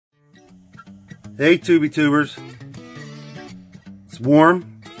Hey Tuby Tubers, it's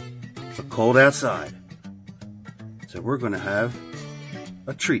warm but cold outside, so we're going to have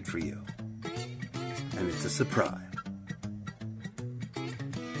a treat for you, and it's a surprise.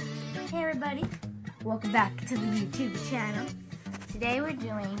 Hey everybody, welcome back to the YouTube channel. Today we're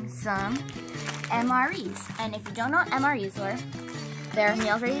doing some MREs, and if you don't know what MREs are, they're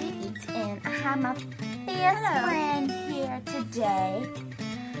meals ready to eat, and I have my best friend here today.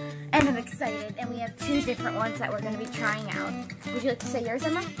 And I'm excited, and we have two different ones that we're going to be trying out. Would you like to say yours,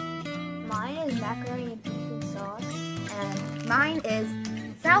 Emma? Mine is macaroni and bean sauce. And mine is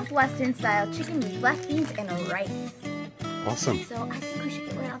Southwestern style chicken with black beans and rice. Awesome. So I think we should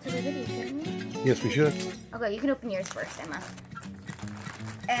get right on to the video, shouldn't we? Yes, we should. Okay, you can open yours first, Emma.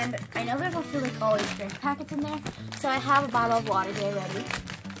 And I know there's also like always drink packets in there, so I have a bottle of water here ready.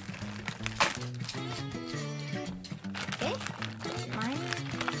 Okay, mine.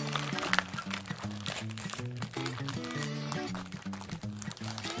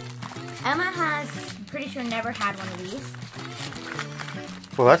 Emma has, I'm pretty sure, never had one of these.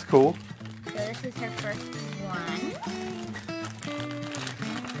 Well, that's cool. So this is her first one.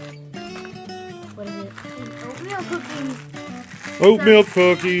 What is it? Oatmeal cookies. Oatmeal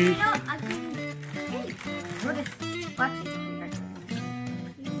cookies. You know, I can, hey, look at this. Well, actually, it's pretty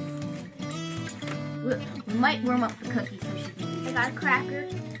hard. We might warm up the cookies so she can eat. I got a cracker.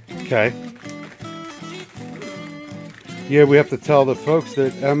 Okay. Yeah, we have to tell the folks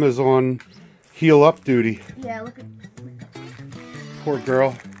that Emma's on heal up duty. Yeah, look at Poor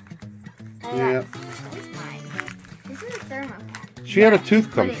girl. Yeah. Where's mine? This is a thermo pack. She had a tooth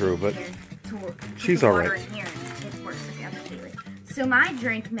come through, but she's all right. Here and it works. Okay, I'll just do it. So my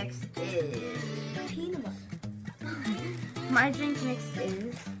drink mix is peanut butter. My drink mix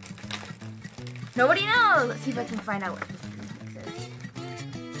is nobody knows. Let's see if I can find out what this drink mix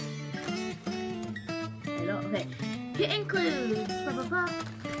is. Hello. Okay. It includes blah, blah, blah.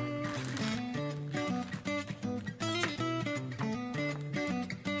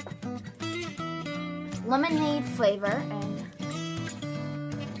 Lemonade flavor and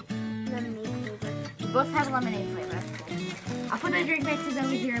Lemonade flavor. we both have lemonade flavor. That's cool. I'll put the drink mixes over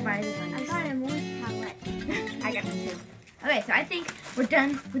here by the drink. I got a moist palette. I got them too. Okay, so I think we're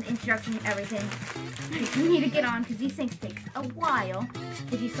done with the introduction and everything. We need to get on because these things take a while.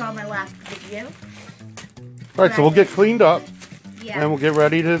 If you saw my last video. Alright, so we'll get cleaned up Yeah. and we'll get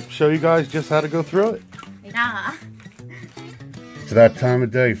ready to show you guys just how to go through it. Yeah. It's that time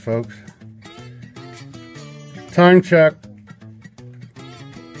of day, folks. Time check.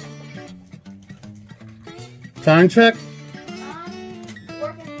 Time check?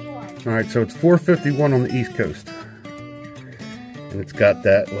 4:51. Alright, so it's 4:51 on the East Coast. And it's got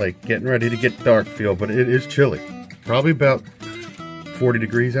that, like, getting ready to get dark feel, but it is chilly. Probably about 40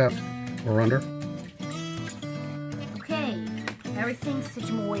 degrees out or under. Okay, everything's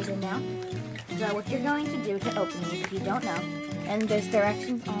situated now. So what you're going to do to open these, if you don't know, and there's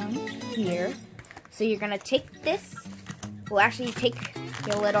directions on here. So you're gonna take this, well actually take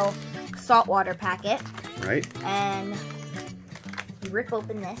your little saltwater packet, Right? and you rip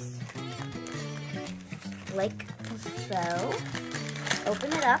open this, like so.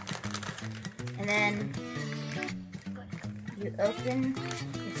 Open it up, and then you open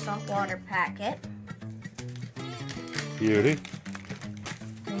your saltwater packet. Beauty.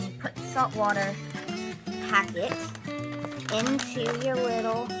 And you put the saltwater packet into your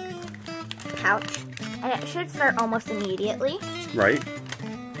little pouch. And it should start almost immediately. Right?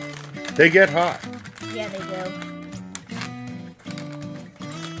 They get hot. Yeah, they do.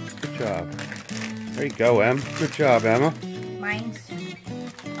 Good job. There you go, Em. Good job, Emma. Mine's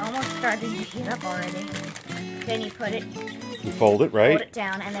almost starting to heat up already. Then you put it, You fold it, right? fold it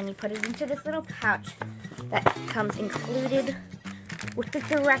down, and then you put it into this little pouch that comes included with the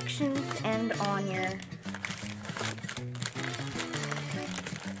directions and on your...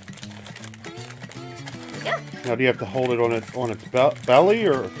 Yeah. Now, do you have to hold it on its belly,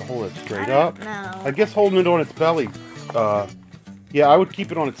 or to hold it straight up? No. I guess holding it on its belly. Yeah, I would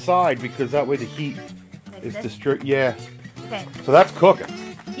keep it on its side because that way the heat Like is this? distributed. Yeah. Okay. So that's cooking.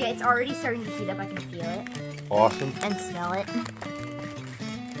 Yeah, it's already starting to heat up. I can feel it Awesome. and smell it.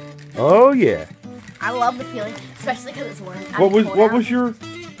 Oh yeah. I love the feeling, especially because it's warm. What was your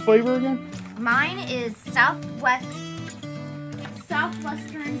flavor again? Mine is Southwestern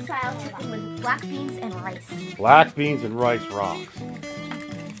style chicken with black beans and rice. Black beans and rice rocks. You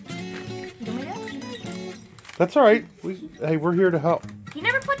want me to? That's all right. Hey, we're here to help. You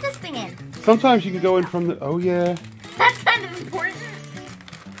never put this thing in. Sometimes you can go in from the. Oh yeah. That's kind of important.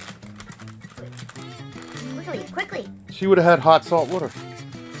 Quickly, quickly. She would have had hot salt water.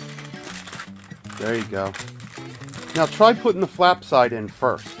 There you go. Now try putting the flap side in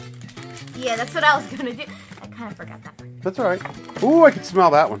first. Yeah, that's what I was gonna do. I kind of forgot that part. That's all right. Ooh, I can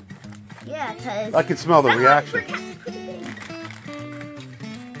smell that one. Yeah, because I can smell the reaction.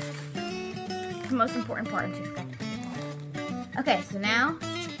 The most important part is just okay, so now,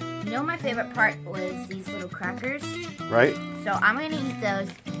 you know my favorite part was these little crackers. Right? So I'm gonna eat those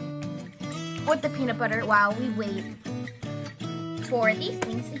with the peanut butter while we wait for these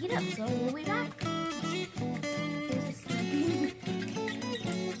things to heat up. So we'll be back.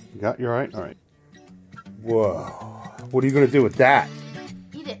 You're right? All right. Whoa. What are you going to do with that?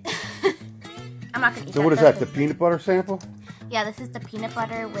 Eat it. I'm not gonna eat So that. what is that, the peanut butter sample? Yeah, this is the peanut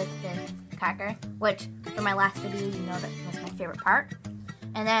butter with the cracker, which for my last video, you know that was my favorite part.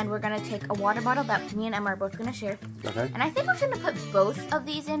 And then we're gonna take a water bottle that me and Emma are both gonna share. Okay. And I think we're gonna put both of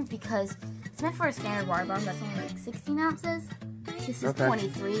these in because it's meant for a standard water bottle that's only like 16 ounces. This is Okay.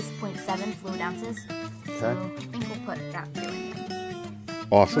 23.7 fluid ounces. So Okay. I think we'll put that two in there.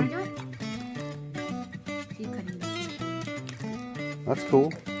 Awesome. You wanna do it? She's cutting it. That's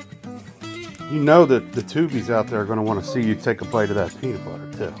cool. You know that the tubies out there are going to want to see you take a bite of that peanut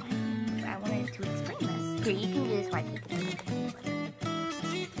butter, too. I wanted to explain this. Here, you can do this while I take the peanut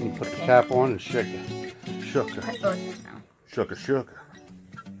butter. You put the cap on and shake it. Shook her. Put both in now. Shook her, shook her.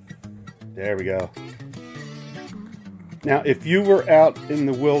 There we go. Now, if you were out in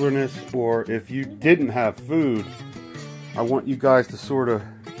the wilderness or if you didn't have food, I want you guys to sort of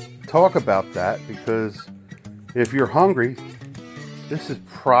talk about that, because if you're hungry, this is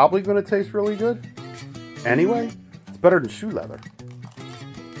probably going to taste really good. Anyway, it's better than shoe leather.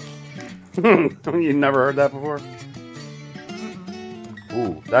 You never heard that before?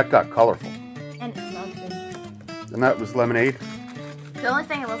 Ooh, that got colorful. And it smells good. And that was lemonade. The only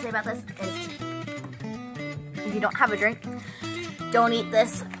thing I will say about this is if you don't have a drink, don't eat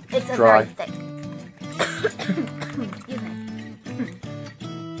this. It's a Dry. very thick. Excuse me.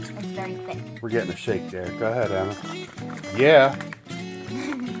 It's very thick. We're getting a shake there. Go ahead, Emma. Yeah.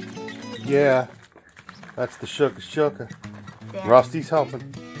 Yeah. That's the shuka. There. Rusty's helping.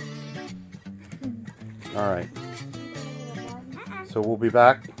 Alright. So we'll be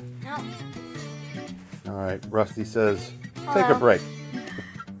back. No. Alright. Rusty says, take a Hello. break.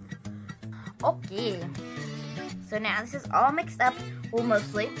 Okay. So now this is all mixed up, well,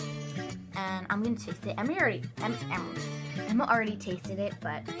 mostly. And I'm going to taste it. Emma already tasted it,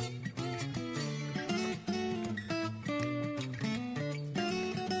 but...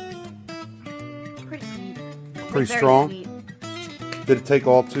 Pretty sweet. Pretty Like, very strong? sweet. Did it take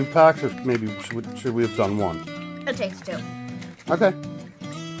all 2 packs, or maybe should we have done 1? It takes 2. Okay.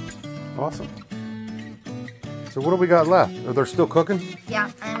 Awesome. So what do we got left? Are they still cooking?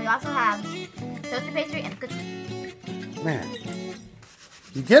 Yeah, and we also have toasted pastry and cookies. Man,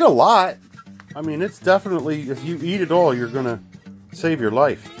 you get a lot. I mean, it's definitely, if you eat it all, you're going to save your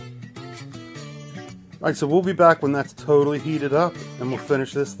life. All right, so we'll be back when that's totally heated up, and we'll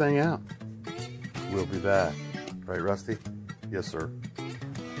finish this thing out. We'll be back. Right, Rusty? Yes, sir.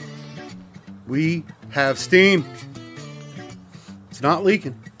 We have steam. It's not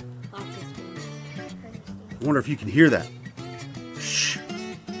leaking. Lots of steam. I wonder if you can hear that. Shh.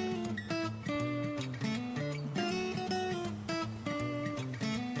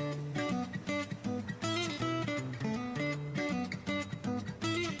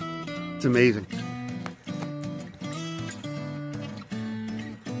 It's amazing.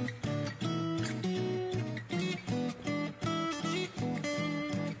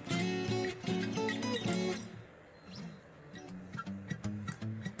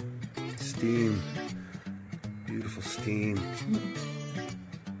 Steam. Beautiful steam.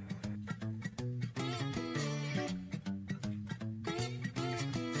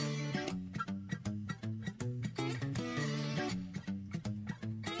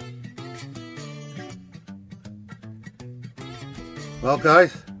 Well,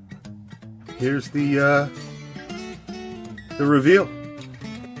 guys, here's the reveal.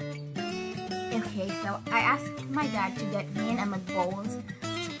 Okay, so I asked my dad to get me and Emma bowls,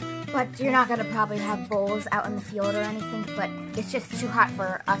 but you're not gonna probably have bowls out in the field or anything, but it's just too hot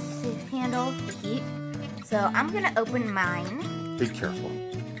for us to handle the heat. So I'm gonna open mine. Be careful.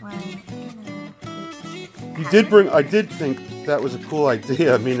 When- You did bring, I did think that was a cool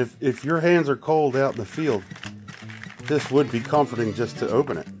idea. I mean, if your hands are cold out in the field, this would be comforting just to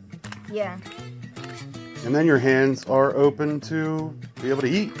open it. Yeah. And then your hands are open to be able to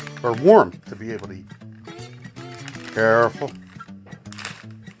eat, or warm to be able to eat. Careful.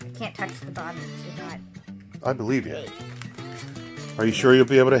 I can't touch the bottom, it's too hot. I believe you. Are you sure you'll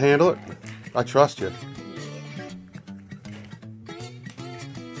be able to handle it? I trust you. Yeah.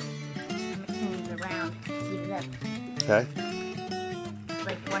 I'm mixing it. Okay.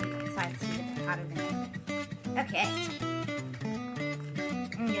 Like one side so it's hotter than it. Okay.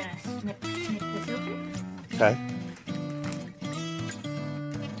 I'm gonna snip this open. Okay.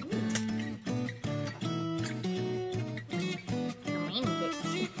 The main bits.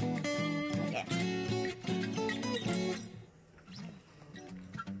 Okay.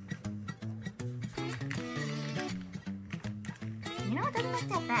 You know, it doesn't look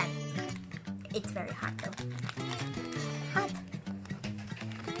that bad. It's very hot though. Hot.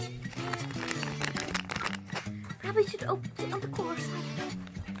 Probably should open it on the cooler side.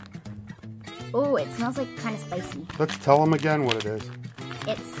 Oh, it smells like kind of spicy. Let's tell them again what it is.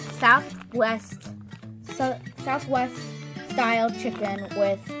 It's Southwest style chicken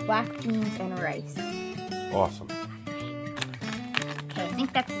with black beans and rice. Awesome. Okay, I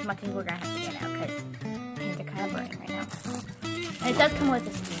think that's as much as we're gonna have to get out because hands are kind of burning right now. And it does come with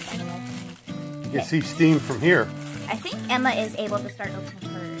a steam anyway. You can see steam from here. I think Emma is able to start opening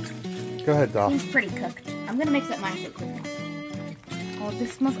hers. Go ahead, Doc. Seems pretty cooked. I'm gonna mix up mine so quick. Oh,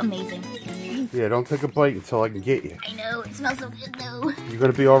 this smells amazing. Yeah, don't take a bite until I can get you. I know, it smells so good though. You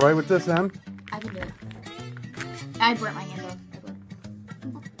gonna be all right with this, Em? I can do it. I burnt my hand off.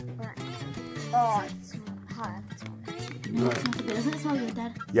 Oh, it's hot. No, it smells so good. Doesn't it smell good,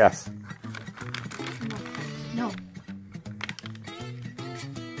 Dad? Yes. No.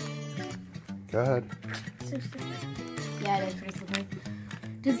 Go ahead. So slippery. Yeah, it is pretty slippery.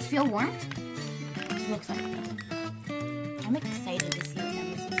 Does it feel warm? It looks like it does. I'm excited to see what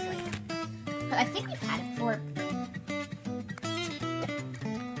Emma's looks like. But I think we've had it before.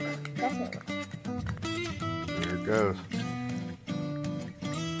 That's what it looks There it goes.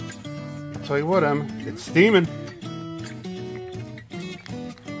 I'll tell you what, Em, it's steaming.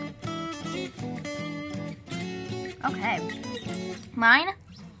 Okay. Mine,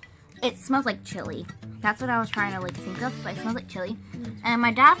 it smells like chili. That's what I was trying to like think of, but it smells like chili. And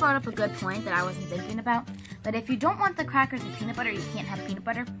my dad brought up a good point that I wasn't thinking about. But if you don't want the crackers and peanut butter, you can't have peanut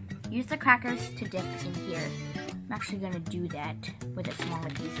butter. Use the crackers to dip in here. I'm actually gonna do that with a smaller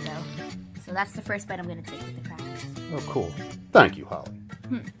piece though. So that's the first bite I'm gonna take with the crackers. Oh, cool. Thank you, Holly.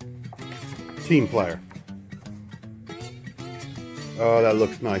 Team player. Oh, that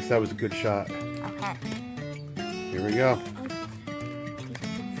looks nice. That was a good shot. Okay. Here we go.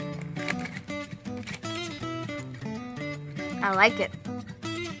 I like it.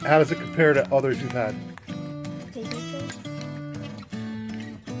 How does it compare to others you've had? Tastes good.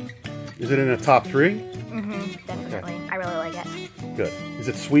 Is it in the top 3? Mm-hmm, definitely. I really like it. Good. Is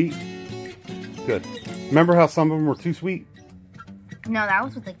it sweet? Good. Remember how some of them were too sweet? No, that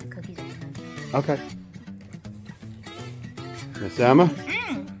was with like the cookies. Okay. Miss Emma?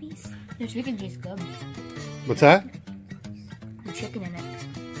 The chicken tastes good. What's that? The chicken in it.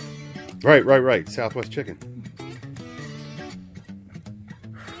 Right. Southwest chicken.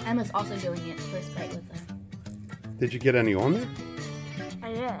 Emma's also doing it first bite with her. Did you get any on there?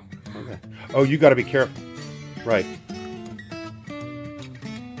 I did. Okay. Oh, you got to be careful. Right.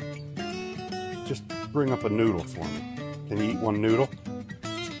 Just bring up a noodle for me. Can you eat one noodle?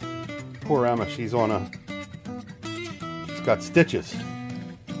 Poor Emma, she's got stitches.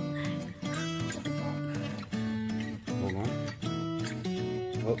 Hold on.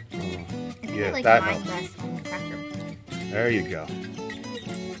 Oh, yeah, I like that mine helps. best on the cracker. There you go.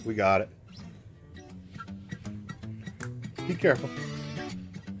 We got it. Be careful.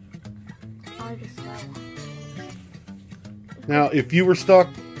 I'll just slow. Now, if you were stuck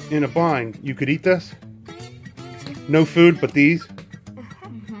in a bind, you could eat this. No food but these.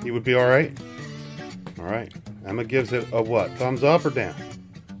 You would be all right? All right. Emma gives it a what? Thumbs up or down?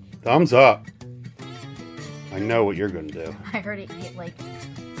 Thumbs up. I know what you're going to do. I heard it get like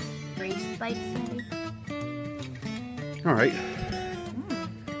 3 bites maybe. All right.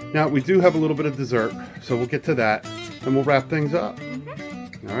 Now, we do have a little bit of dessert, so we'll get to that, and we'll wrap things up.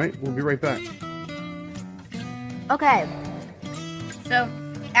 All right? We'll be right back. Okay. So,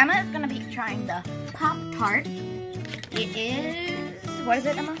 Emma is going to be trying the Pop-Tart. It is... What is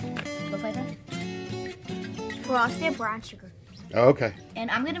it, Emma? What flavor? Frosted brown sugar. Oh, okay.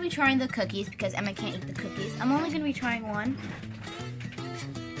 And I'm going to be trying the cookies because Emma can't eat the cookies. I'm only going to be trying one.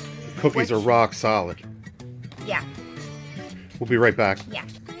 The cookies are rock solid. Yeah. We'll be right back. Yeah.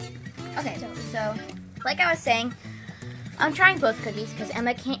 Okay, so like I was saying, I'm trying both cookies because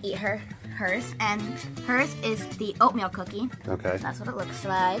Emma can't eat hers, and hers is the oatmeal cookie. Okay. That's what it looks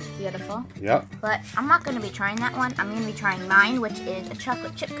like. Beautiful. Yep. But I'm not going to be trying that one. I'm going to be trying mine, which is a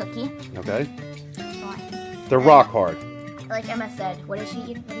chocolate chip cookie. Okay. So They're rock hard. like Emma said, what is she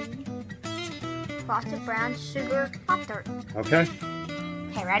eating? What is she eating? Frosted brown sugar Pop-Tart. Okay.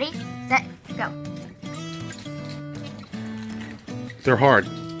 Okay, ready? Set, go. They're hard.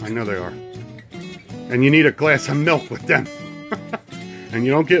 I know they are. And you need a glass of milk with them. And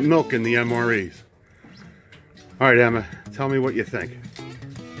you don't get milk in the MREs. All right, Emma, tell me what you think.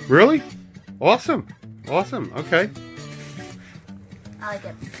 Really? Awesome. Awesome. Okay. I like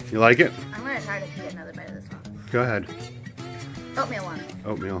it. You like it? I'm going to try to get another bite of this one. Go ahead. Oatmeal one.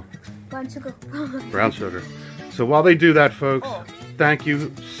 Oatmeal. Brown sugar. Brown sugar. So while they do that, folks, thank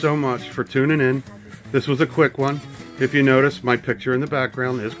you so much for tuning in. This was a quick one. If you notice, my picture in the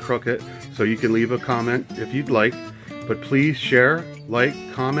background is crooked, so you can leave a comment if you'd like. But please share, like,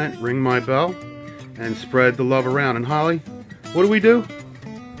 comment, ring my bell, and spread the love around. And Holly, what do we do?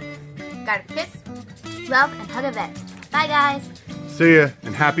 Gotta kiss, love, and hug a vet. Bye, guys. See ya,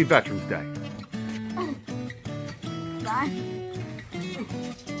 and happy Veterans Day. Bye.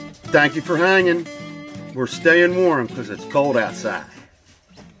 Thank you for hanging. We're staying warm because it's cold outside.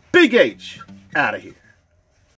 Big H, out of here.